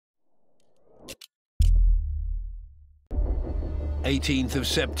18th of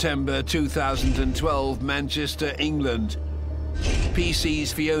September 2012, Manchester, England.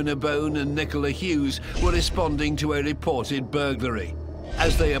 PC's Fiona Bone and Nicola Hughes were responding to a reported burglary.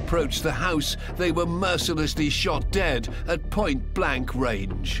 As they approached the house, they were mercilessly shot dead at point-blank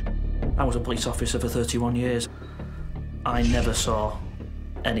range. I was a police officer for 31 years. I never saw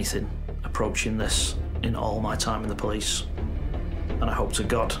anything approaching this in all my time in the police. And I hope to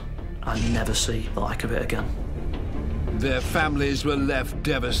God I never see the like of it again. Their families were left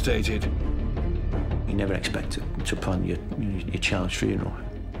devastated. You never expect to plan your child's funeral.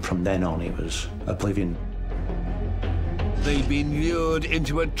 From then on, it was oblivion. They'd been lured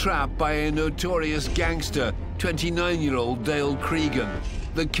into a trap by a notorious gangster, 29-year-old Dale Cregan.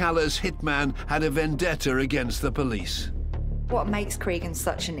 The Callous Hitman had a vendetta against the police. What makes Cregan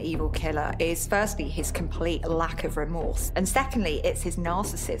such an evil killer is firstly his complete lack of remorse, and secondly it's his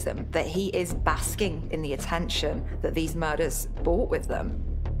narcissism, that he is basking in the attention that these murders brought with them.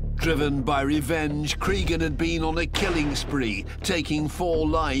 Driven by revenge, Cregan had been on a killing spree, taking 4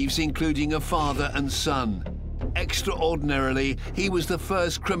 lives, including a father and son. Extraordinarily, he was the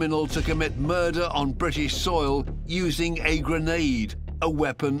first criminal to commit murder on British soil using a grenade, a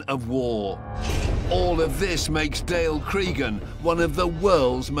weapon of war. All of this makes Dale Cregan one of the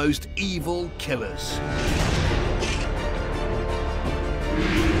world's most evil killers.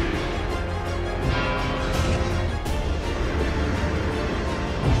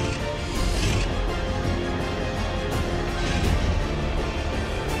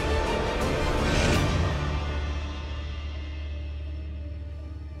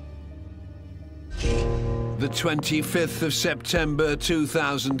 The 25th of September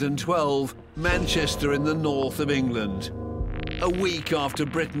 2012, Manchester in the north of England. A week after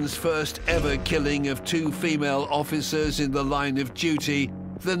Britain's first ever killing of 2 female officers in the line of duty,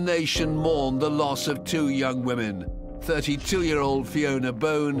 the nation mourned the loss of 2 young women, 32-year-old Fiona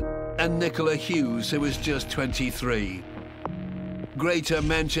Bone and Nicola Hughes, who was just 23. Greater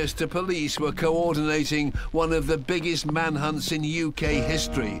Manchester Police were coordinating one of the biggest manhunts in UK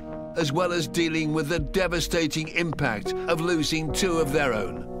history, as well as dealing with the devastating impact of losing 2 of their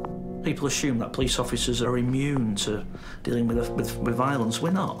own. People assume that police officers are immune to dealing with violence.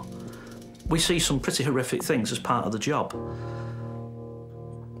 We're not. We see some pretty horrific things as part of the job.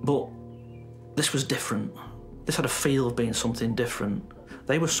 But this was different. This had a feel of being something different.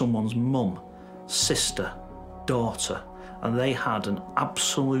 They were someone's mum, sister, daughter, and they had an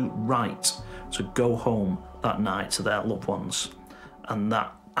absolute right to go home that night to their loved ones. And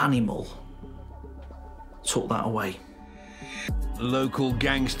that animal took that away. Local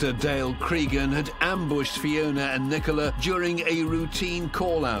gangster Dale Cregan had ambushed Fiona and Nicola during a routine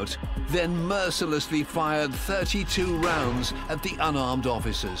call-out, then mercilessly fired 32 rounds at the unarmed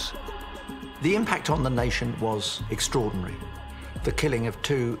officers. The impact on the nation was extraordinary. The killing of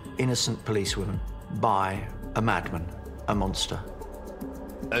 2 innocent policewomen by a madman, a monster.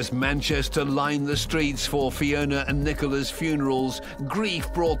 As Manchester lined the streets for Fiona and Nicola's funerals,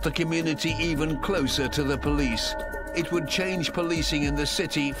 grief brought the community even closer to the police. It would change policing in the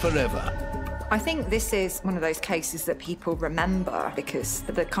city forever. I think this is one of those cases that people remember because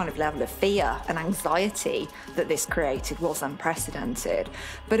the kind of level of fear and anxiety that this created was unprecedented.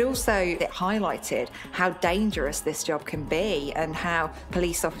 But also it highlighted how dangerous this job can be and how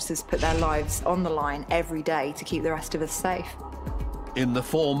police officers put their lives on the line every day to keep the rest of us safe. In the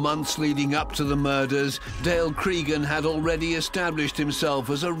 4 months leading up to the murders, Dale Cregan had already established himself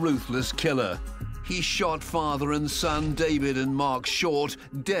as a ruthless killer. He shot father and son David and Mark Short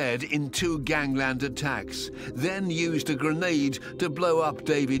dead in 2 gangland attacks, then used a grenade to blow up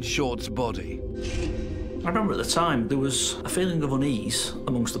David Short's body. I remember at the time there was a feeling of unease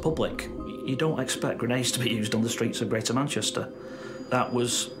amongst the public. You don't expect grenades to be used on the streets of Greater Manchester. That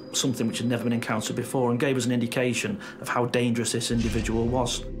was something which had never been encountered before and gave us an indication of how dangerous this individual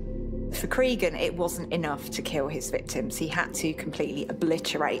was. For Cregan, it wasn't enough to kill his victims. He had to completely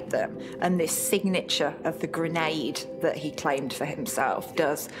obliterate them. And this signature of the grenade that he claimed for himself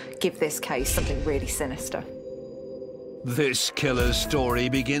does give this case something really sinister. This killer's story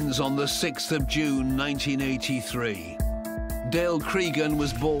begins on the 6th of June 1983. Dale Cregan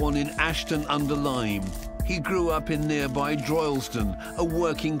was born in Ashton-under-Lyme. He grew up in nearby Droylsden, a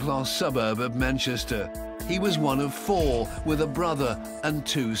working-class suburb of Manchester. He was one of 4, with a brother and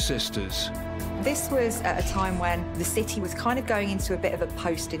 2 sisters. This was at a time when the city was kind of going into a bit of a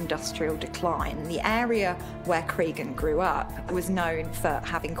post-industrial decline. The area where Cregan grew up was known for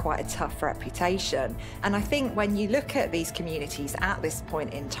having quite a tough reputation. And I think when you look at these communities at this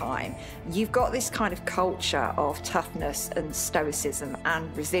point in time, you've got this kind of culture of toughness and stoicism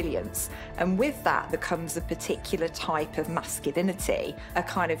and resilience. And with that becomes a particular type of masculinity, a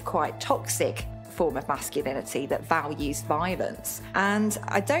kind of quite toxic form of masculinity that values violence. And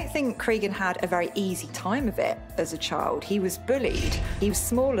I don't think Cregan had a very easy time of it as a child. He was bullied. He was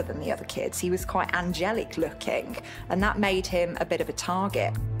smaller than the other kids. He was quite angelic looking, and that made him a bit of a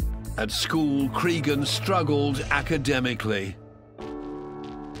target. At school, Cregan struggled academically.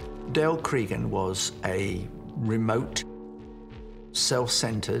 Dale Cregan was a remote,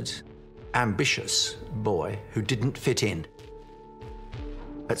 self-centered, ambitious boy who didn't fit in.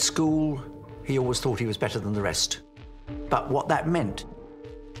 At school, he always thought he was better than the rest. But what that meant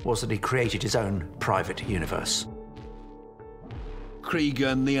was that he created his own private universe.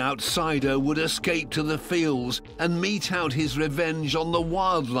 Cregan, the outsider, would escape to the fields and mete out his revenge on the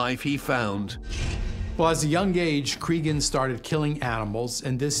wildlife he found. Well, as a young age, Cregan started killing animals,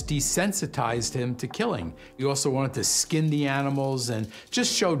 and this desensitized him to killing. He also wanted to skin the animals and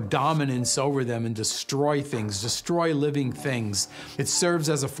just show dominance over them and destroy things, destroy living things. It serves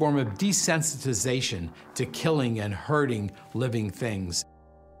as a form of desensitization to killing and hurting living things.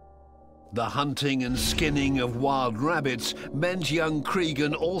 The hunting and skinning of wild rabbits meant young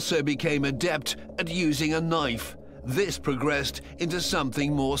Cregan also became adept at using a knife. This progressed into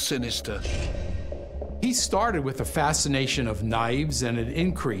something more sinister. He started with a fascination of knives, and it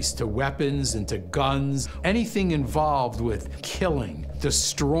increased to weapons and to guns. Anything involved with killing,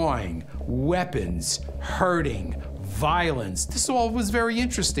 destroying, weapons, hurting, violence. This all was very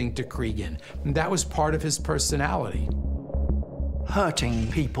interesting to Cregan, and that was part of his personality.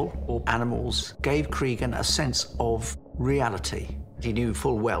 Hurting people or animals gave Cregan a sense of reality. He knew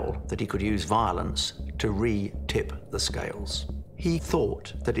full well that he could use violence to re-tip the scales. He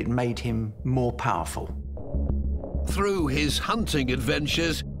thought that it made him more powerful. Through his hunting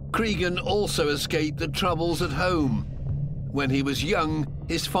adventures, Cregan also escaped the troubles at home. When he was young,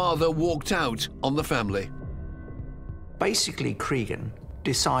 his father walked out on the family. Basically, Cregan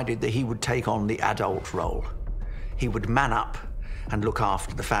decided that he would take on the adult role. He would man up and look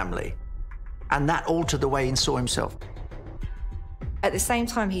after the family. And that altered the way he saw himself. At the same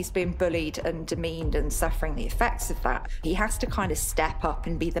time he's been bullied and demeaned and suffering the effects of that, he has to kind of step up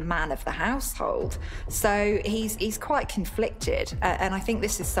and be the man of the household. So he's quite conflicted, and I think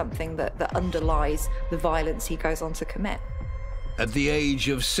this is something that underlies the violence he goes on to commit. At the age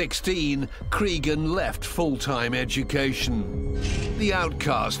of 16, Cregan left full-time education. The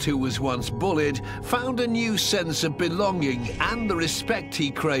outcast who was once bullied found a new sense of belonging and the respect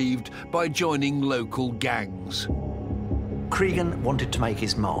he craved by joining local gangs. Cregan wanted to make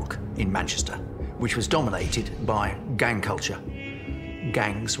his mark in Manchester, which was dominated by gang culture.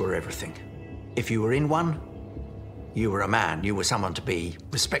 Gangs were everything. If you were in one, you were a man, you were someone to be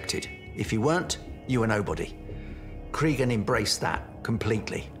respected. If you weren't, you were nobody. Cregan embraced that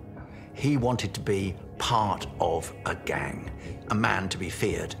completely. He wanted to be part of a gang, a man to be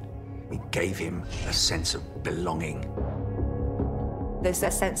feared. It gave him a sense of belonging. There's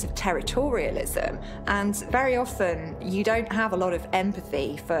a sense of territorialism, and very often you don't have a lot of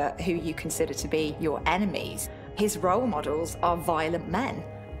empathy for who you consider to be your enemies. His role models are violent men.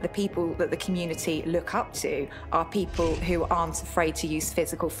 The people that the community look up to are people who aren't afraid to use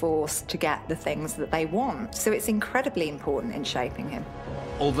physical force to get the things that they want. So it's incredibly important in shaping him.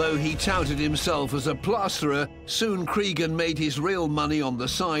 Although he touted himself as a plasterer, soon Cregan made his real money on the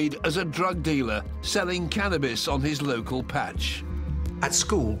side as a drug dealer, selling cannabis on his local patch. At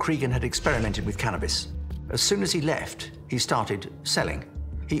school, Cregan had experimented with cannabis. As soon as he left, he started selling.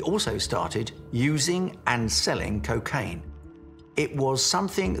 He also started using and selling cocaine. It was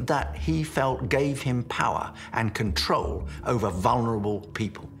something that he felt gave him power and control over vulnerable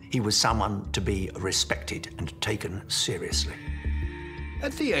people. He was someone to be respected and taken seriously.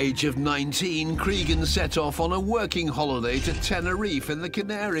 At the age of 19, Cregan set off on a working holiday to Tenerife in the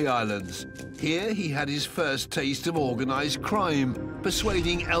Canary Islands. Here he had his first taste of organised crime,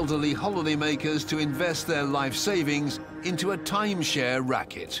 persuading elderly holidaymakers to invest their life savings into a timeshare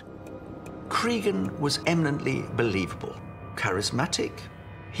racket. Cregan was eminently believable, charismatic.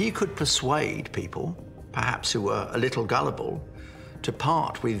 He could persuade people, perhaps who were a little gullible, to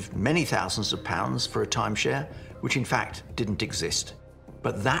part with many thousands of pounds for a timeshare, which in fact didn't exist.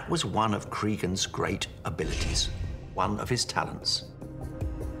 But that was one of Cregan's great abilities, one of his talents.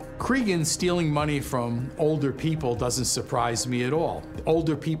 Cregan stealing money from older people doesn't surprise me at all.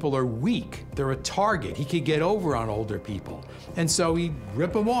 Older people are weak. They're a target. He could get over on older people. And so he'd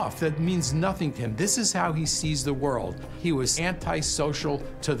rip them off. That means nothing to him. This is how he sees the world. He was antisocial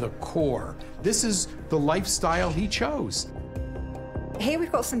to the core. This is the lifestyle he chose. Here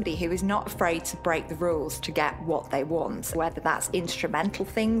we've got somebody who is not afraid to break the rules to get what they want, whether that's instrumental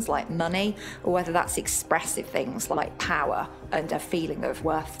things like money, or whether that's expressive things like power and a feeling of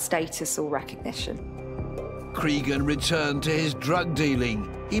worth, status, or recognition. Cregan returned to his drug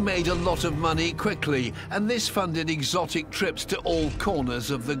dealing. He made a lot of money quickly, and this funded exotic trips to all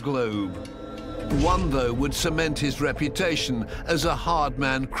corners of the globe. One, though, would cement his reputation as a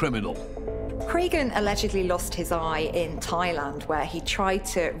hard-man criminal. Cregan allegedly lost his eye in Thailand, where he tried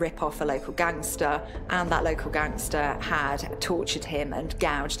to rip off a local gangster, and that local gangster had tortured him and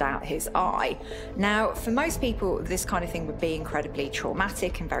gouged out his eye. Now, for most people, this kind of thing would be incredibly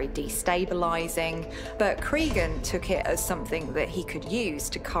traumatic and very destabilising, but Cregan took it as something that he could use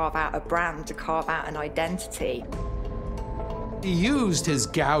to carve out a brand, to carve out an identity. He used his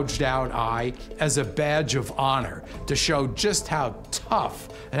gouged out eye as a badge of honor to show just how tough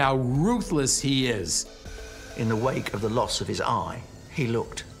and how ruthless he is. In the wake of the loss of his eye, he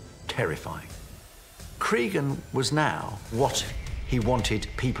looked terrifying. Cregan was now what he wanted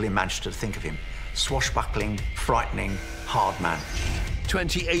people in Manchester to think of him: swashbuckling, frightening, hard man.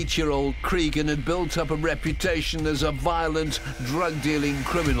 28-year-old Cregan had built up a reputation as a violent, drug-dealing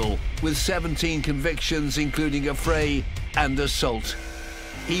criminal, with 17 convictions, including affray and assault.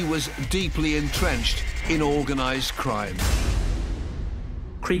 He was deeply entrenched in organised crime.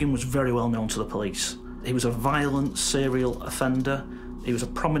 Cregan was very well known to the police. He was a violent serial offender. He was a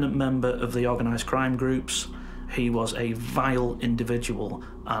prominent member of the organised crime groups. He was a vile individual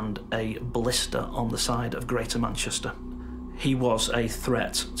and a blister on the side of Greater Manchester. He was a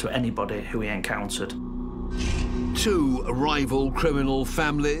threat to anybody who he encountered. Two rival criminal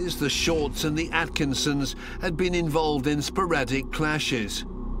families, the Shorts and the Atkinsons, had been involved in sporadic clashes,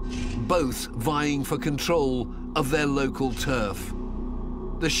 both vying for control of their local turf.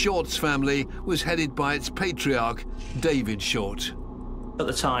 The Shorts family was headed by its patriarch, David Short. At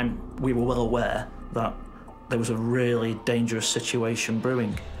the time, we were well aware that there was a really dangerous situation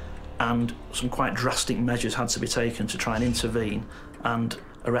brewing, and some quite drastic measures had to be taken to try and intervene and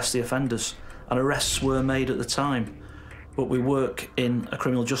arrest the offenders. And arrests were made at the time. But we work in a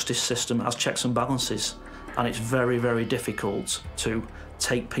criminal justice system as checks and balances, and it's very, very difficult to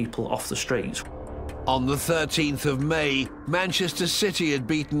take people off the streets. On the 13th of May, Manchester City had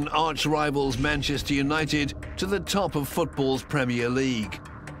beaten arch-rivals Manchester United to the top of football's Premier League.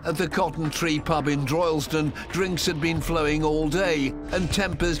 At the Cotton Tree pub in Droylsden, drinks had been flowing all day, and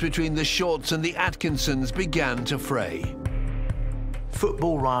tempers between the Shorts and the Atkinsons began to fray.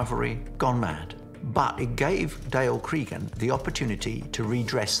 Football rivalry gone mad, but it gave Dale Cregan the opportunity to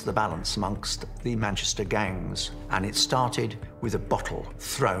redress the balance amongst the Manchester gangs, and it started with a bottle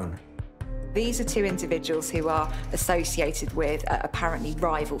thrown. These are two individuals who are associated with apparently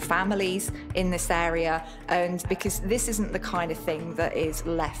rival families in this area, and because this isn't the kind of thing that is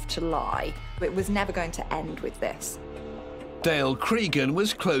left to lie, it was never going to end with this. Dale Cregan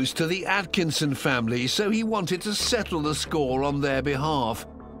was close to the Atkinson family, so he wanted to settle the score on their behalf.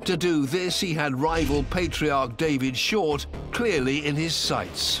 To do this, he had rival patriarch David Short clearly in his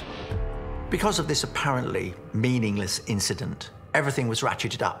sights. Because of this apparently meaningless incident, everything was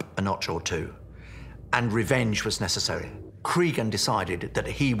ratcheted up a notch or two, and revenge was necessary. Cregan decided that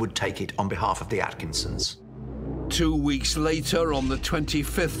he would take it on behalf of the Atkinsons. 2 weeks later, on the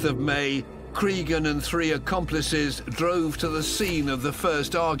 25th of May, Cregan and 3 accomplices drove to the scene of the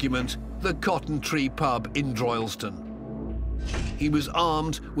first argument, the Cotton Tree pub in Droylsden. He was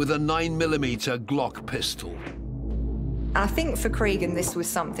armed with a 9mm Glock pistol. I think for Cregan, this was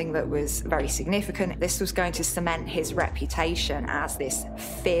something that was very significant. This was going to cement his reputation as this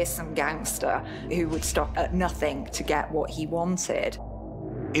fearsome gangster who would stop at nothing to get what he wanted.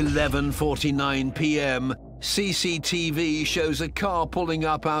 11:49 p.m. CCTV shows a car pulling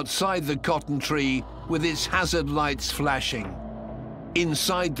up outside the Cotton Tree with its hazard lights flashing.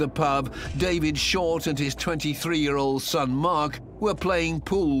 Inside the pub, David Short and his 23-year-old son Mark were playing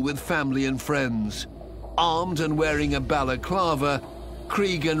pool with family and friends. Armed and wearing a balaclava,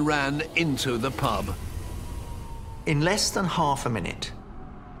 Cregan ran into the pub. In less than half a minute,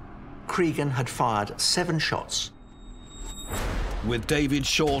 Cregan had fired 7 shots. With David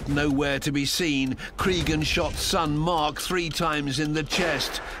Short nowhere to be seen, Cregan shot son Mark 3 times in the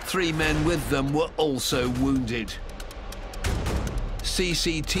chest. 3 men with them were also wounded.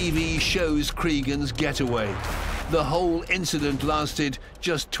 CCTV shows Cregan's getaway. The whole incident lasted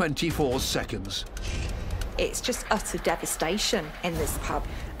just 24 seconds. It's just utter devastation in this pub.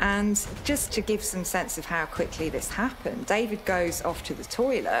 And just to give some sense of how quickly this happened, David goes off to the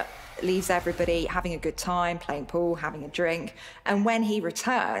toilet, leaves everybody having a good time, playing pool, having a drink. And when he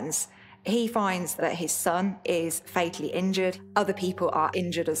returns, he finds that his son is fatally injured. Other people are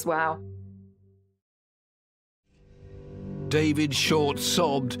injured as well. David Short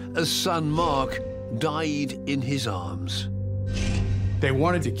sobbed as son Mark died in his arms. They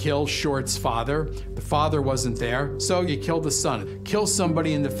wanted to kill Short's father. The father wasn't there, so you killed the son. Kill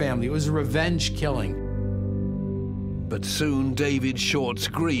somebody in the family. It was a revenge killing. But soon David Short's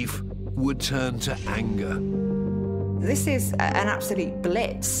grief would turn to anger. This is an absolute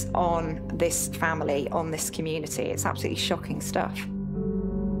blitz on this family, on this community. It's absolutely shocking stuff.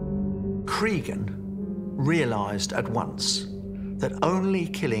 Cregan realised at once that only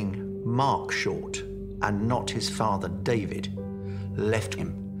killing Mark Short and not his father David left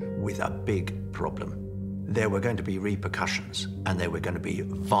him with a big problem. There were going to be repercussions, and there were going to be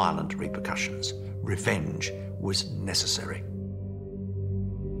violent repercussions. Revenge was necessary.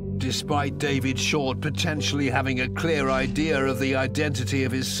 Despite David Short potentially having a clear idea of the identity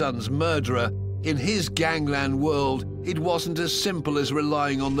of his son's murderer, in his gangland world, it wasn't as simple as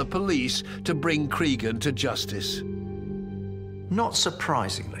relying on the police to bring Cregan to justice. Not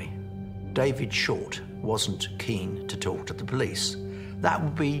surprisingly, David Short wasn't keen to talk to the police. That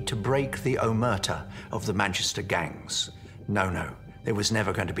would be to break the omerta of the Manchester gangs. No, there was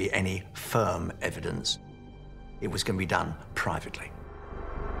never going to be any firm evidence. It was going to be done privately.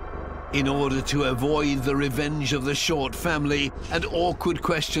 In order to avoid the revenge of the Short family and awkward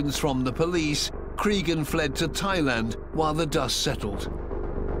questions from the police, Cregan fled to Thailand while the dust settled.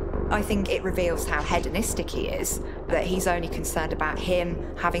 I think it reveals how hedonistic he is, that he's only concerned about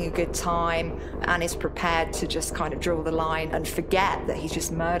him having a good time and is prepared to just kind of draw the line and forget that he's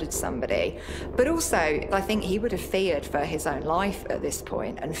just murdered somebody. But also, I think he would have feared for his own life at this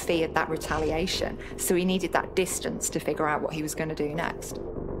point and feared that retaliation. So he needed that distance to figure out what he was going to do next.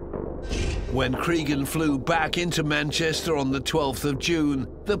 When Cregan flew back into Manchester on the 12th of June,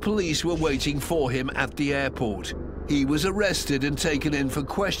 the police were waiting for him at the airport. He was arrested and taken in for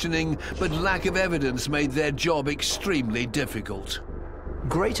questioning, but lack of evidence made their job extremely difficult.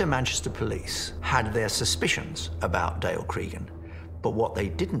 Greater Manchester Police had their suspicions about Dale Cregan, but what they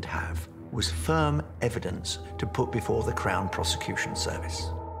didn't have was firm evidence to put before the Crown Prosecution Service.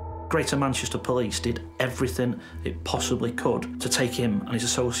 Greater Manchester Police did everything it possibly could to take him and his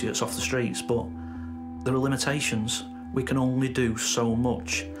associates off the streets, but there are limitations. We can only do so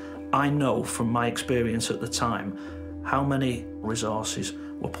much. I know from my experience at the time how many resources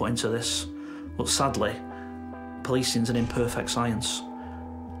were put into this, but sadly, policing's an imperfect science.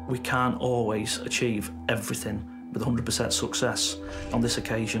 We can't always achieve everything with 100% success. On this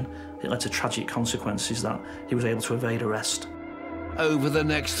occasion, it led to tragic consequences that he was able to evade arrest. Over the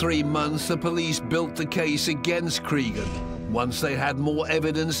next 3 months, the police built the case against Cregan. Once they had more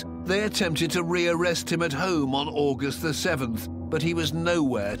evidence, they attempted to re-arrest him at home on August the 7th, but he was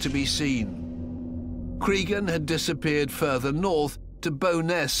nowhere to be seen. Cregan had disappeared further north to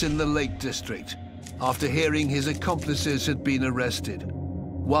Bowness in the Lake District, after hearing his accomplices had been arrested.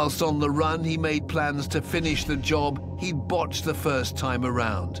 Whilst on the run, he made plans to finish the job he'd botched the first time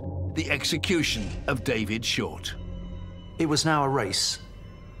around, the execution of David Short. It was now a race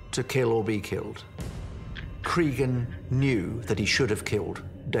to kill or be killed. Cregan knew that he should have killed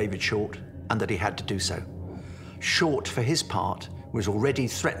David Short and that he had to do so. Short, for his part, was already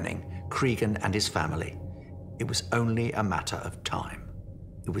threatening Cregan and his family. It was only a matter of time.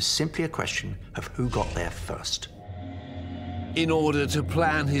 It was simply a question of who got there first. In order to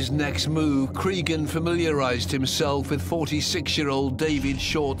plan his next move, Cregan familiarized himself with 46-year-old David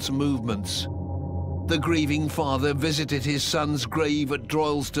Short's movements. The grieving father visited his son's grave at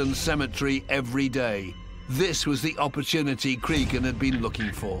Droylsden Cemetery every day. This was the opportunity Cregan had been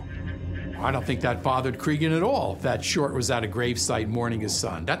looking for. I don't think that bothered Cregan at all, that Short was at a gravesite mourning his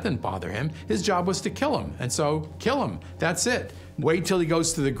son. That didn't bother him. His job was to kill him, and so kill him. That's it. Wait till he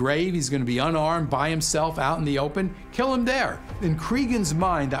goes to the grave. He's going to be unarmed, by himself, out in the open. Kill him there. In Cregan's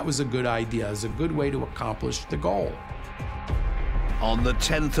mind, that was a good idea. It was a good way to accomplish the goal. On the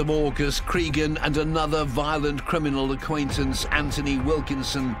 10th of August, Cregan and another violent criminal acquaintance, Anthony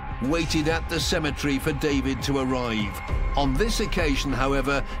Wilkinson, waited at the cemetery for David to arrive. On this occasion,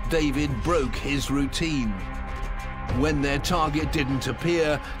 however, David broke his routine. When their target didn't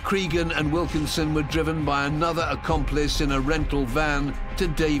appear, Cregan and Wilkinson were driven by another accomplice in a rental van to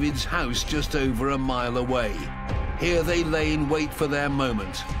David's house just over a mile away. Here they lay in wait for their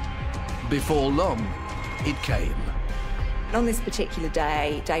moment. Before long, it came. On this particular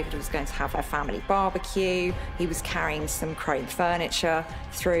day, David was going to have a family barbecue. He was carrying some chrome furniture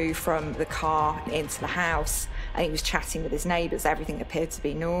through from the car into the house, and he was chatting with his neighbours. Everything appeared to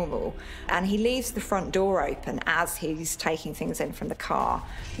be normal. And he leaves the front door open as he's taking things in from the car.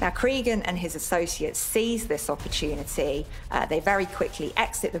 Now, Cregan and his associates seize this opportunity. They very quickly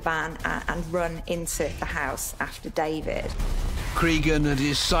exit the van and run into the house after David. Cregan and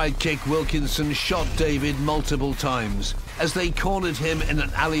his sidekick Wilkinson shot David multiple times. As they cornered him in an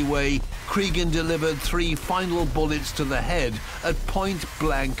alleyway, Cregan delivered 3 final bullets to the head at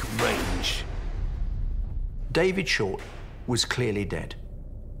point-blank range. David Short was clearly dead,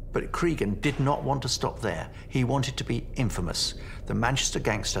 but Cregan did not want to stop there. He wanted to be infamous, the Manchester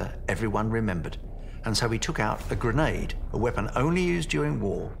gangster everyone remembered. And so he took out a grenade, a weapon only used during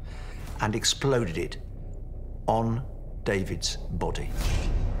war, and exploded it on David's body,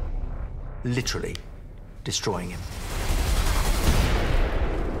 literally destroying him.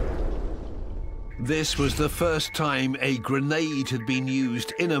 This was the first time a grenade had been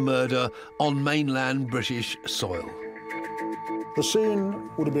used in a murder on mainland British soil. The scene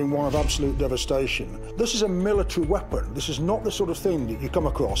would have been one of absolute devastation. This is a military weapon. This is not the sort of thing that you come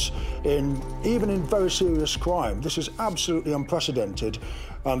across even in very serious crime. This is absolutely unprecedented,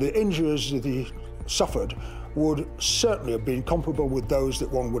 and the injuries that he suffered would certainly have been comparable with those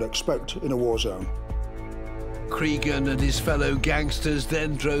that one would expect in a war zone. Cregan and his fellow gangsters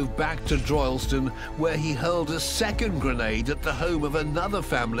then drove back to Droylsden, where he hurled a second grenade at the home of another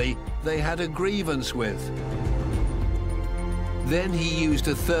family they had a grievance with. Then he used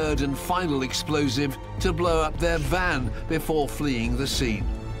a third and final explosive to blow up their van before fleeing the scene.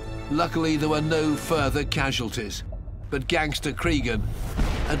 Luckily, there were no further casualties, but gangster Cregan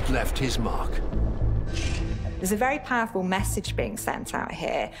had left his mark. There's a very powerful message being sent out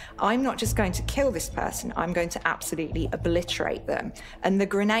here. I'm not just going to kill this person, I'm going to absolutely obliterate them. And the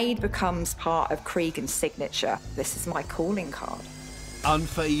grenade becomes part of Cregan's signature. This is my calling card.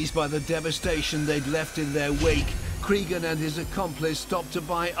 Unfazed by the devastation they'd left in their wake, Cregan and his accomplice stopped to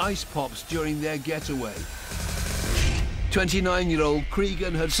buy ice pops during their getaway. 29-year-old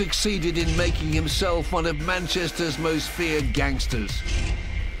Cregan had succeeded in making himself one of Manchester's most feared gangsters.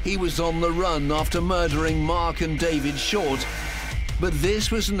 He was on the run after murdering Mark and David Short. But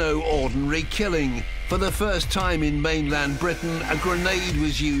this was no ordinary killing. For the first time in mainland Britain, a grenade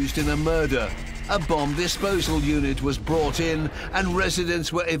was used in a murder. A bomb disposal unit was brought in and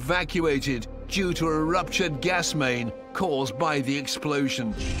residents were evacuated due to a ruptured gas main caused by the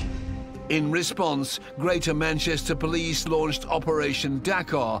explosion. In response, Greater Manchester Police launched Operation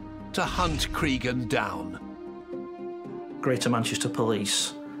Dakar to hunt Cregan down. Greater Manchester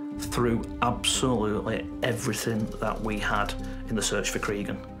Police threw absolutely everything that we had in the search for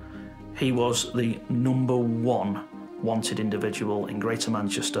Cregan. He was the #1 wanted individual in Greater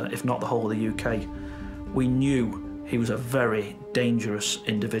Manchester, if not the whole of the UK. We knew he was a very dangerous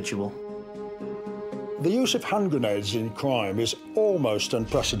individual. The use of hand grenades in crime is almost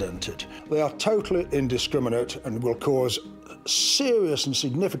unprecedented. They are totally indiscriminate and will cause serious and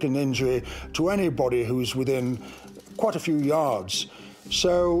significant injury to anybody who's within quite a few yards.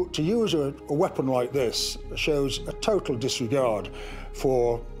 So to use a weapon like this shows a total disregard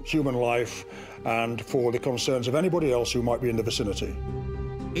for human life and for the concerns of anybody else who might be in the vicinity.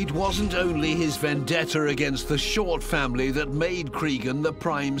 It wasn't only his vendetta against the Short family that made Cregan the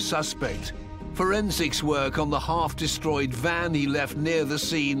prime suspect. Forensics work on the half-destroyed van he left near the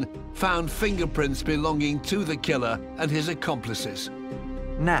scene found fingerprints belonging to the killer and his accomplices.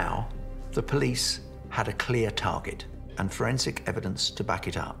 Now, the police had a clear target and forensic evidence to back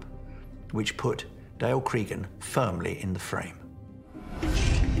it up, which put Dale Cregan firmly in the frame.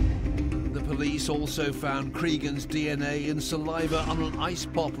 The police also found Cregan's DNA and saliva on an ice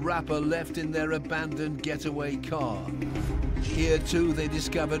pop wrapper left in their abandoned getaway car. Here too they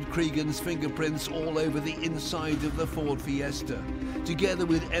discovered Cregan's fingerprints all over the inside of the Ford Fiesta, together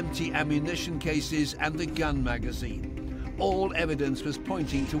with empty ammunition cases and the gun magazine. All evidence was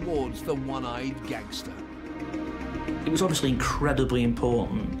pointing towards the one-eyed gangster. It was obviously incredibly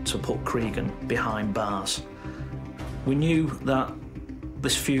important to put Cregan behind bars. We knew that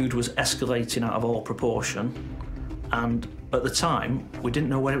this feud was escalating out of all proportion, and at the time, we didn't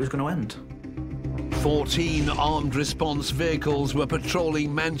know where it was going to end. 14 armed response vehicles were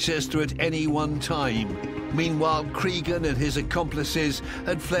patrolling Manchester at any one time. Meanwhile, Cregan and his accomplices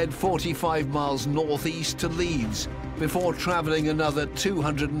had fled 45 miles northeast to Leeds, before travelling another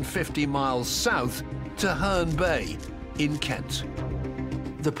 250 miles south to Herne Bay in Kent.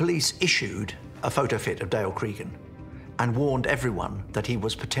 The police issued a photo fit of Dale Cregan, and warned everyone that he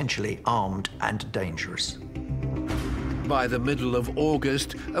was potentially armed and dangerous. By the middle of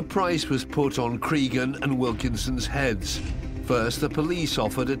August, a price was put on Cregan and Wilkinson's heads. First, the police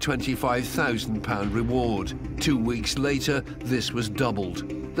offered a £25,000 reward. 2 weeks later, this was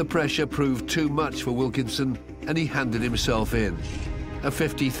doubled. The pressure proved too much for Wilkinson, and he handed himself in. A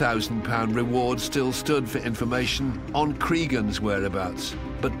 £50,000 reward still stood for information on Cregan's whereabouts,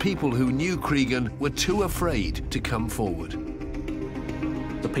 but people who knew Cregan were too afraid to come forward.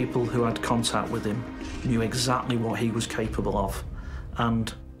 The people who had contact with him knew exactly what he was capable of,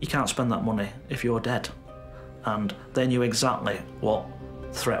 and you can't spend that money if you're dead. And they knew exactly what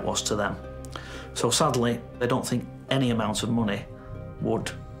the threat was to them. So sadly, they don't think any amount of money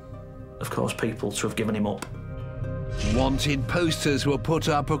would have caused people to have given him up. Wanted posters were put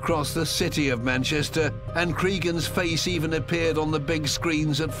up across the city of Manchester, and Cregan's face even appeared on the big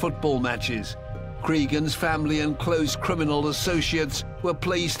screens at football matches. Cregan's family and close criminal associates were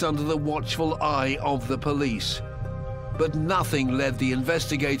placed under the watchful eye of the police. But nothing led the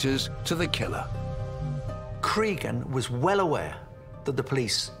investigators to the killer. Cregan was well aware that the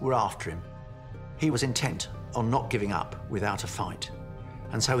police were after him. He was intent on not giving up without a fight,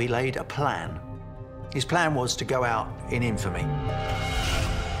 and so he laid a plan. His plan was to go out in infamy.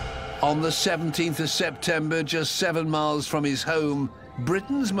 On the 17th of September, just 7 miles from his home,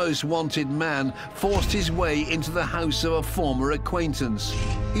 Britain's most wanted man forced his way into the house of a former acquaintance.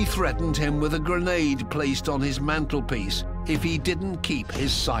 He threatened him with a grenade placed on his mantelpiece if he didn't keep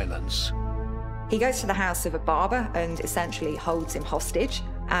his silence. He goes to the house of a barber and essentially holds him hostage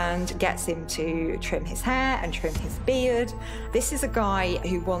and gets him to trim his hair and trim his beard. This is a guy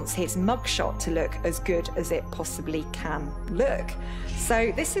who wants his mugshot to look as good as it possibly can look.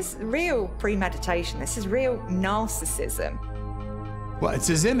 So this is real premeditation. This is real narcissism. Well, it's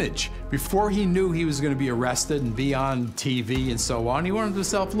his image. Before he knew he was going to be arrested and be on TV and so on, he wanted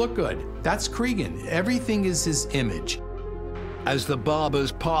himself to look good. That's Cregan. Everything is his image. As the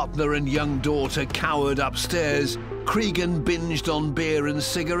barber's partner and young daughter cowered upstairs, Cregan binged on beer and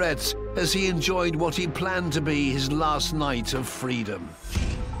cigarettes as he enjoyed what he planned to be his last night of freedom.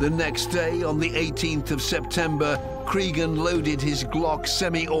 The next day, on the 18th of September, Cregan loaded his Glock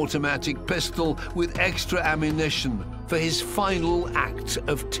semi-automatic pistol with extra ammunition for his final act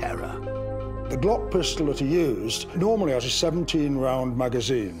of terror. The Glock pistol that he used normally has a 17-round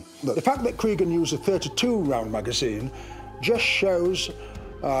magazine. The fact that Cregan used a 32-round magazine just shows,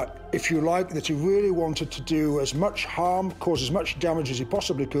 if you like, that he really wanted to do as much harm, cause as much damage as he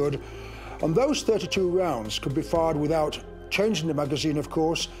possibly could. And those 32 rounds could be fired without changing the magazine, of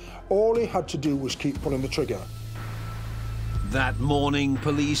course. All he had to do was keep pulling the trigger. That morning,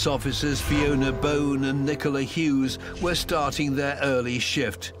 police officers Fiona Bone and Nicola Hughes were starting their early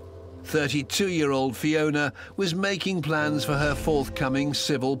shift. 32-year-old Fiona was making plans for her forthcoming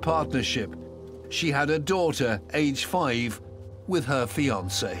civil partnership. She had a daughter, aged 5, with her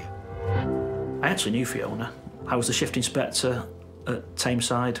fiancé. I actually knew Fiona. I was the shift inspector at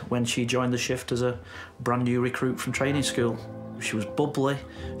Tameside when she joined the shift as a brand new recruit from training school. She was bubbly,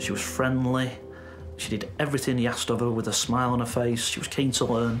 she was friendly, she did everything he asked of her with a smile on her face, she was keen to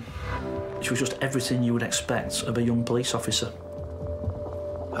learn. She was just everything you would expect of a young police officer.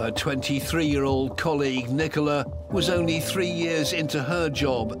 Her 23-year-old colleague, Nicola, was only 3 years into her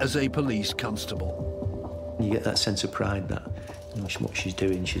job as a police constable. You get that sense of pride that, you know, what she's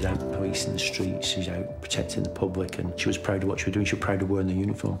doing. She's out policing the streets, she's out protecting the public, and she was proud of what she was doing. She was proud of wearing the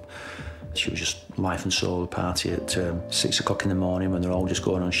uniform. She was just life and soul of the party at 6 o'clock in the morning when they're all just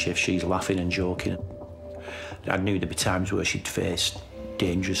going on shift. She's laughing and joking. I knew there'd be times where she'd face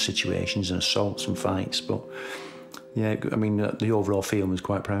dangerous situations and assaults and fights, but yeah, I mean, the overall feeling was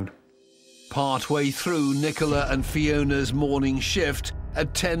quite proud. Partway through Nicola and Fiona's morning shift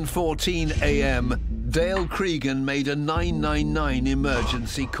at 10:14 a.m, Dale Cregan made a 999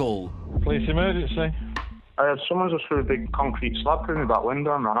 emergency call. Police emergency. I had someone just threw a big concrete slab through my back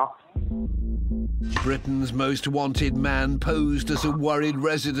window and ran off. Britain's most wanted man posed as a worried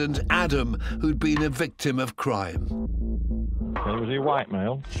resident, Adam, who'd been a victim of crime. Was he a white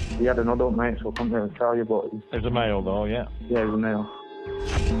male? He had an adult mate, so I couldn't really tell you, but... He was a male, though, yeah? Yeah, he was a male.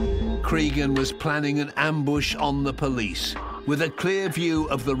 Cregan was planning an ambush on the police. With a clear view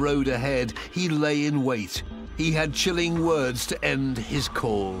of the road ahead, he lay in wait. He had chilling words to end his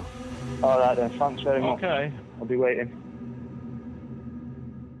call. All right, then. Thanks very much. OK. I'll be waiting.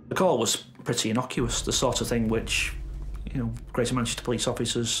 The call was pretty innocuous, the sort of thing which, you know, Greater Manchester police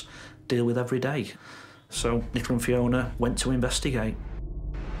officers deal with every day. So Nicola and Fiona went to investigate.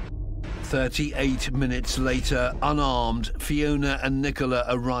 38 minutes later, unarmed, Fiona and Nicola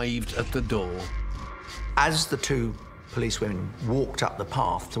arrived at the door. As the two policewomen walked up the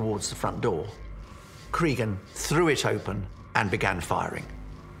path towards the front door, Cregan threw it open and began firing.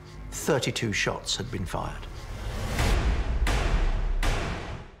 32 shots had been fired.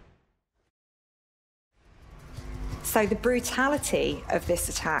 So the brutality of this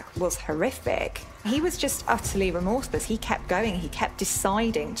attack was horrific. He was just utterly remorseless. He kept going. He kept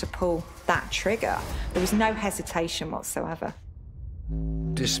deciding to pull that trigger. There was no hesitation whatsoever.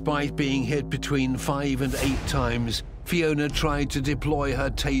 Despite being hit between 5 and 8 times, Fiona tried to deploy her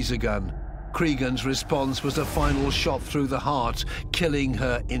taser gun. Cregan's response was a final shot through the heart, killing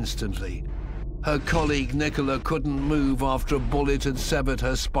her instantly. Her colleague Nicola couldn't move after a bullet had severed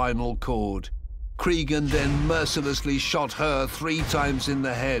her spinal cord. Cregan then mercilessly shot her 3 times in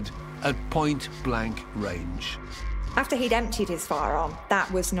the head at point-blank range. After he'd emptied his firearm,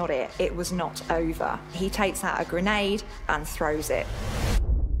 that was not it. It was not over. He takes out a grenade and throws it.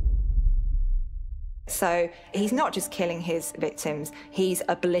 So he's not just killing his victims, he's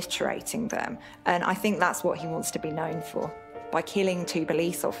obliterating them. And I think that's what he wants to be known for. By killing 2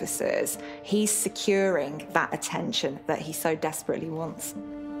 police officers, he's securing that attention that he so desperately wants.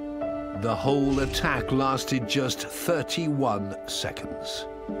 The whole attack lasted just 31 seconds.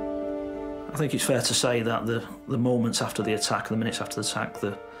 I think it's fair to say that the moments after the attack, the minutes after the attack,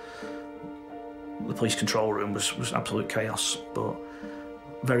 the police control room was absolute chaos. But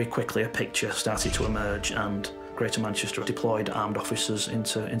very quickly a picture started to emerge, and Greater Manchester deployed armed officers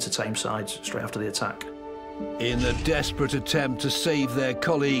into Tameside straight after the attack. In a desperate attempt to save their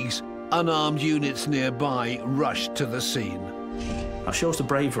colleagues, unarmed units nearby rushed to the scene. That shows the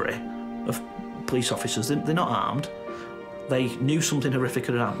bravery of police officers. They're not armed. They knew something horrific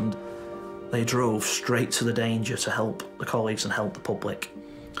had happened. They drove straight to the danger to help the colleagues and help the public.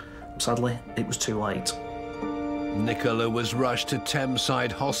 Sadly, it was too late. Nicola was rushed to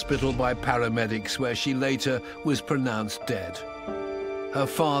Tameside Hospital by paramedics, where she later was pronounced dead. Her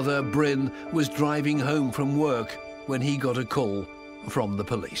father, Bryn, was driving home from work when he got a call from the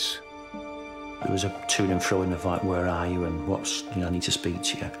police. There was a to and fro in of like, where are you and what's, I need to speak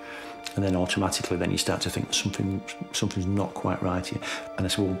to you. And then automatically then you start to think something's not quite right here. And I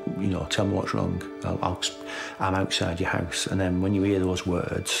said, well, tell me what's wrong. I'm outside your house. And then when you hear those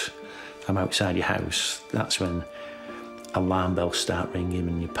words, I'm outside your house, that's when alarm bells start ringing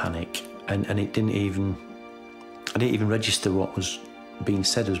and you panic. And I didn't even register what was being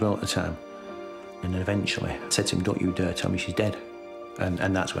said as well at the time. And then eventually I said to him, don't you dare tell me she's dead.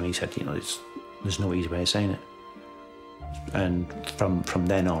 And that's when he said, there's no easy way of saying it. And from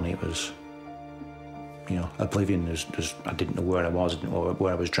then on, it was, oblivion. I didn't know where I was, I didn't know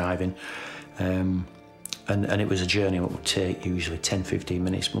where I was driving. And it was a journey that would take usually 10, 15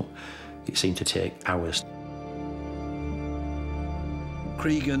 minutes, but it seemed to take hours.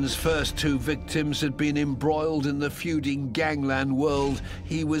 Cregan's first 2 victims had been embroiled in the feuding gangland world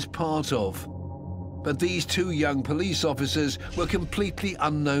he was part of. But these 2 young police officers were completely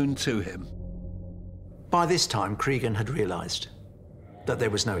unknown to him. By this time, Cregan had realised that there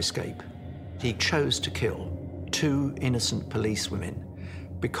was no escape. He chose to kill 2 innocent policewomen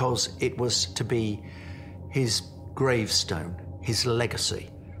because it was to be his gravestone, his legacy,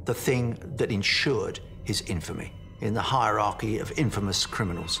 the thing that ensured his infamy in the hierarchy of infamous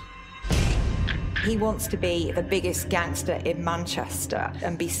criminals. He wants to be the biggest gangster in Manchester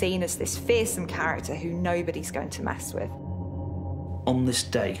and be seen as this fearsome character who nobody's going to mess with. On this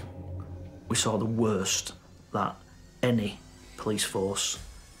day, we saw the worst that any police force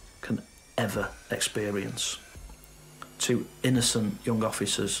can ever experience. 2 innocent young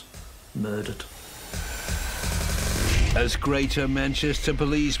officers murdered. As Greater Manchester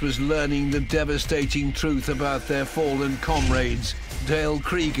Police was learning the devastating truth about their fallen comrades, Dale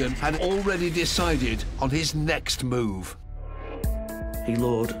Cregan had already decided on his next move. He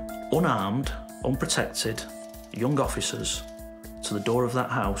lured unarmed, unprotected young officers to the door of that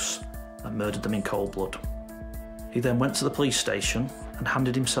house and murdered them in cold blood. He then went to the police station and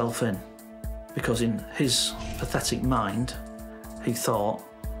handed himself in, because in his pathetic mind, he thought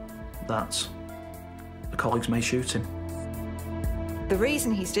that the colleagues may shoot him. The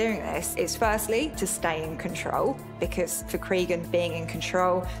reason he's doing this is firstly to stay in control, because for Cregan, being in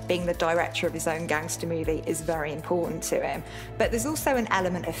control, being the director of his own gangster movie is very important to him. But there's also an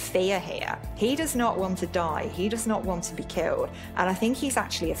element of fear here. He does not want to die, he does not want to be killed, and I think he's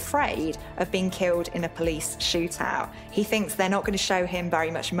actually afraid of being killed in a police shootout. He thinks they're not going to show him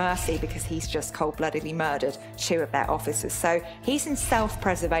very much mercy because he's just cold-bloodedly murdered 2 of their officers. So he's in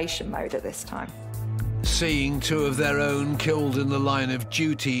self-preservation mode at this time. Seeing 2 of their own killed in the line of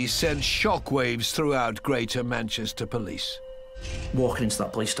duty sent shockwaves throughout Greater Manchester Police. Walking into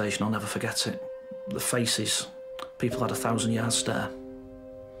that police station, I'll never forget it. The faces People had a 1,000-yard stare.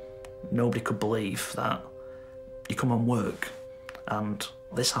 Nobody could believe that you come on work and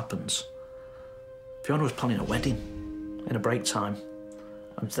this happens. Fiona was planning a wedding in a break time,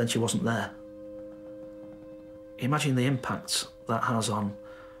 and then she wasn't there. Imagine the impact that has on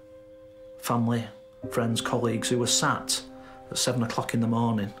family, friends, colleagues who were sat at 7 o'clock in the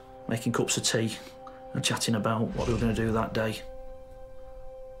morning making cups of tea and chatting about what they were going to do that day.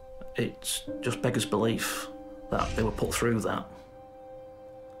 It just beggars belief that they were put through that.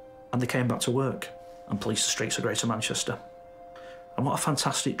 And they came back to work and policed the streets of Greater Manchester. And what a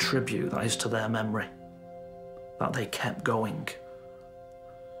fantastic tribute that is to their memory, that they kept going.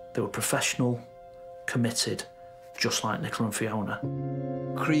 They were professional, committed, just like Nicola and Fiona.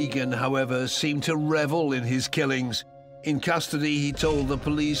 Cregan, however, seemed to revel in his killings. In custody, he told the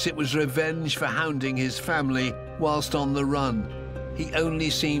police it was revenge for hounding his family whilst on the run. He only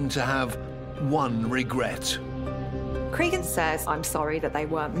seemed to have one regret. Cregan says, I'm sorry that they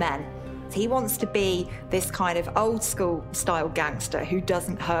weren't men. He wants to be this kind of old-school style gangster who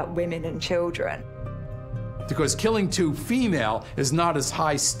doesn't hurt women and children. Because killing two female is not as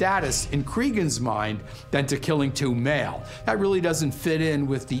high status in Cregan's mind than to killing two male. That really doesn't fit in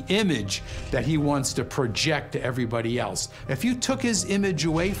with the image that he wants to project to everybody else. If you took his image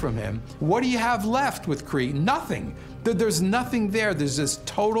away from him, what do you have left with Cregan? Nothing. There's nothing there. There's this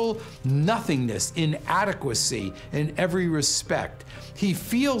total nothingness, inadequacy in every respect. He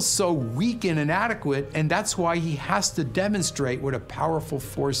feels so weak and inadequate, and that's why he has to demonstrate what a powerful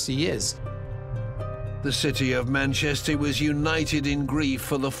force he is. The city of Manchester was united in grief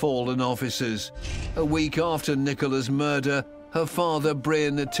for the fallen officers. A week after Nicola's murder, her father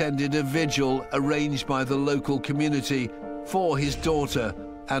Bryn attended a vigil arranged by the local community for his daughter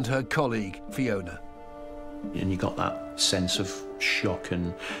and her colleague Fiona. And you got that sense of shock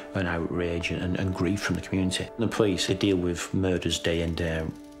and outrage and grief from the community. The police, they deal with murders day in, day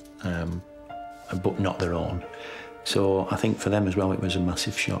out, but not their own. So I think for them as well, it was a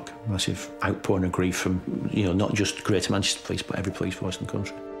massive shock, massive outpouring of grief from, not just Greater Manchester Police, but every police force in the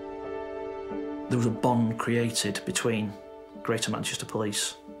country. There was a bond created between Greater Manchester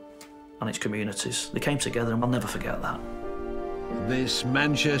Police and its communities. They came together, and I'll never forget that. This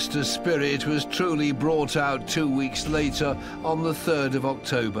Manchester spirit was truly brought out 2 weeks later on the 3rd of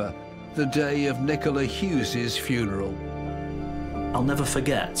October, the day of Nicola Hughes' funeral. I'll never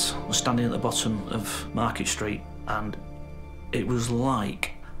forget standing at the bottom of Market Street, and it was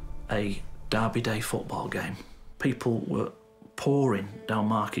like a Derby Day football game. People were pouring down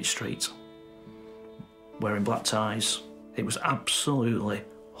Market Street, wearing black ties. It was absolutely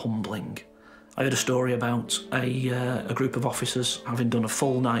humbling. I heard a story about a group of officers having done a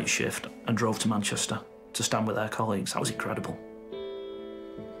full night shift and drove to Manchester to stand with their colleagues. That was incredible.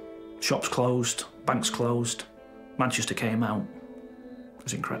 Shops closed, banks closed, Manchester came out. It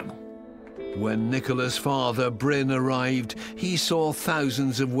was incredible. When Nicola's father, Bryn, arrived, he saw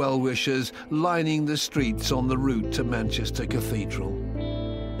thousands of well-wishers lining the streets on the route to Manchester Cathedral.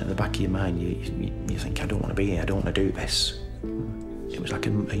 At the back of your mind, you think, I don't want to be here, I don't want to do this. It was like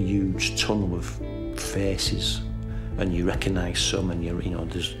a huge tunnel of faces, and you recognise some, and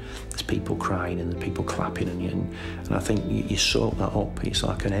there's people crying and people clapping, and I think you soak that up. It's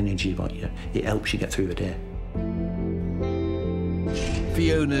like an energy, but it helps you get through the day.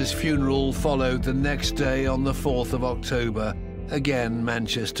 Fiona's funeral followed the next day on the 4th of October. Again,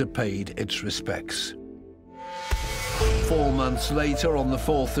 Manchester paid its respects. 4 months later, on the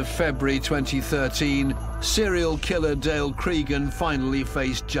 4th of February 2013, serial killer Dale Cregan finally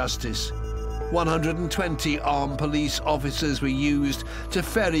faced justice. 120 armed police officers were used to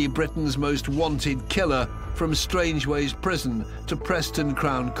ferry Britain's most wanted killer from Strangeways Prison to Preston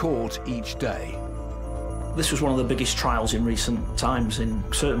Crown Court each day. This was one of the biggest trials in recent times,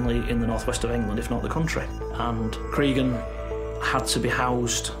 certainly in the northwest of England, if not the country. And Cregan had to be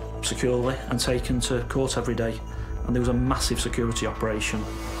housed securely and taken to court every day. And there was a massive security operation.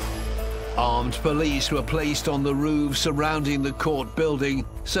 Armed police were placed on the roofs surrounding the court building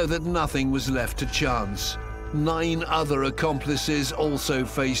so that nothing was left to chance. 9 other accomplices also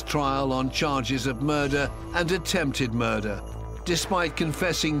faced trial on charges of murder and attempted murder. Despite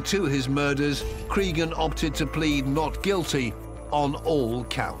confessing to his murders, Cregan opted to plead not guilty on all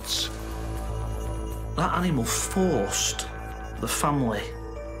counts. That animal forced the family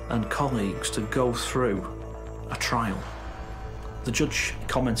and colleagues to go through a trial. The judge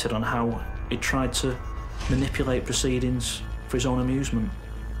commented on how he tried to manipulate proceedings for his own amusement.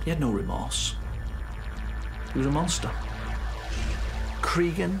 He had no remorse. He was a monster.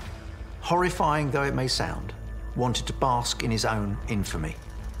 Cregan, horrifying though it may sound, wanted to bask in his own infamy.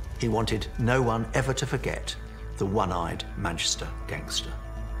 He wanted no one ever to forget the one-eyed Manchester gangster.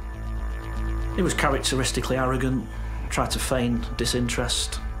 He was characteristically arrogant, tried to feign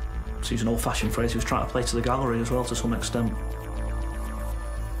disinterest. To use an old-fashioned phrase, he was trying to play to the gallery as well to some extent.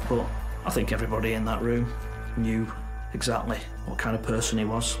 But I think everybody in that room knew exactly what kind of person he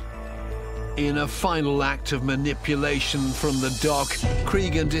was. In a final act of manipulation from the dock,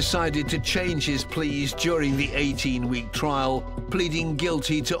 Cregan decided to change his pleas during the 18-week trial, pleading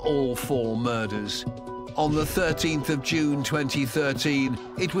guilty to all 4 murders. On the 13th of June 2013,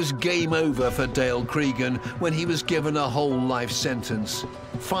 it was game over for Dale Cregan when he was given a whole life sentence.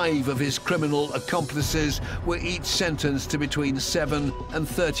 5 of his criminal accomplices were each sentenced to between 7 and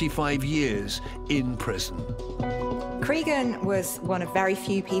 35 years in prison. Cregan was one of very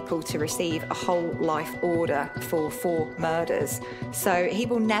few people to receive a whole life order for 4 murders, so he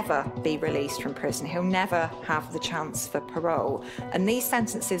will never be released from prison. He'll never have the chance for parole. And these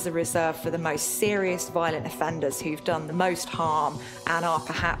sentences are reserved for the most serious violent offenders who've done the most harm and are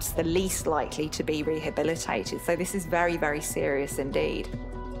perhaps the least likely to be rehabilitated. So this is very, very serious indeed.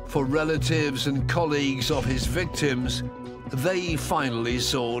 For relatives and colleagues of his victims, they finally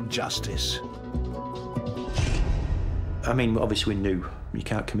saw justice. I mean, obviously we knew you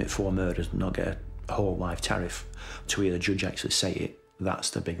can't commit 4 murders and not get a whole life tariff. To hear the judge actually say it, that's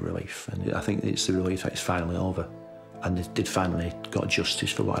the big relief. And I think it's the relief that it's finally over. And they did finally got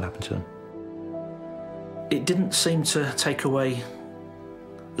justice for what had happened to them. It didn't seem to take away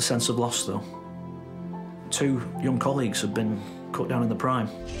the sense of loss, though. 2 young colleagues had been cut down in the prime.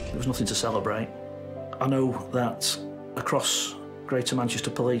 There was nothing to celebrate. I know that across Greater Manchester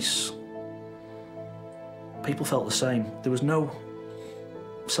Police, people felt the same. There was no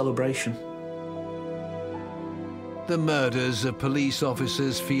celebration. The murders of police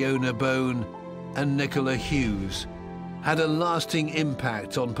officers Fiona and Nicola Hughes had a lasting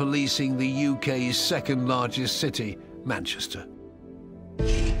impact on policing the UK's 2nd largest city, Manchester.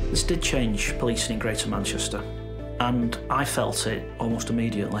 This did change policing in Greater Manchester, and I felt it almost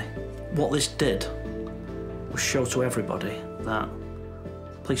immediately. What this did was show to everybody that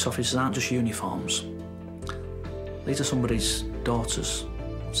police officers aren't just uniforms. These are somebody's daughters,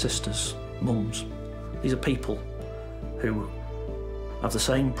 sisters, mums. These are people who have the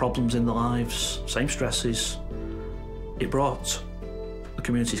same problems in their lives, same stresses. It brought the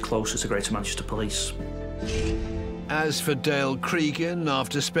communities closer to Greater Manchester Police. As for Dale Cregan,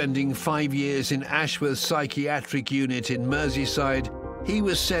 after spending 5 years in Ashworth Psychiatric Unit in Merseyside, he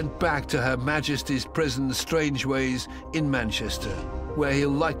was sent back to Her Majesty's Prison Strangeways in Manchester, where he'll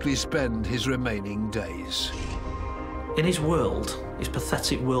likely spend his remaining days. In his world, his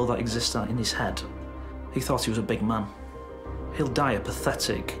pathetic world that exists in his head, he thought he was a big man. He'll die a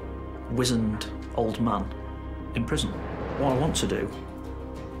pathetic, wizened old man in prison. What I want to do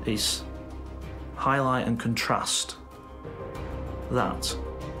is highlight and contrast that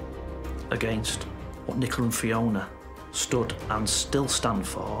against what Nicola and Fiona stood and still stand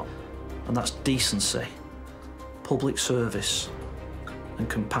for, and that's decency, public service and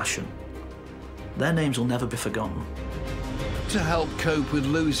compassion. Their names will never be forgotten. To help cope with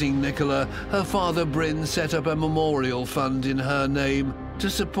losing Nicola, her father Bryn set up a memorial fund in her name to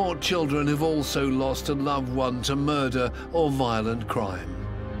support children who've also lost a loved one to murder or violent crime.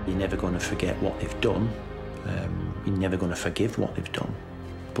 You're never going to forget what they've done. You're never going to forgive what they've done.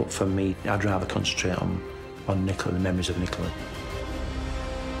 But for me, I'd rather concentrate on Nicola, the memories of Nicola.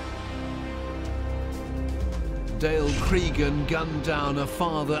 Dale Cregan gunned down a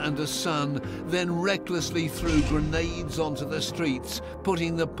father and a son, then recklessly threw grenades onto the streets,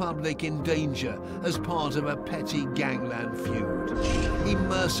 putting the public in danger as part of a petty gangland feud. He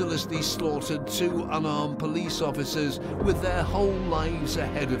mercilessly slaughtered 2 unarmed police officers with their whole lives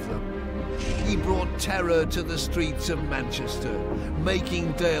ahead of them. He brought terror to the streets of Manchester,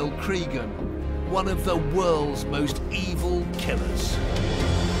 making Dale Cregan one of the world's most evil killers.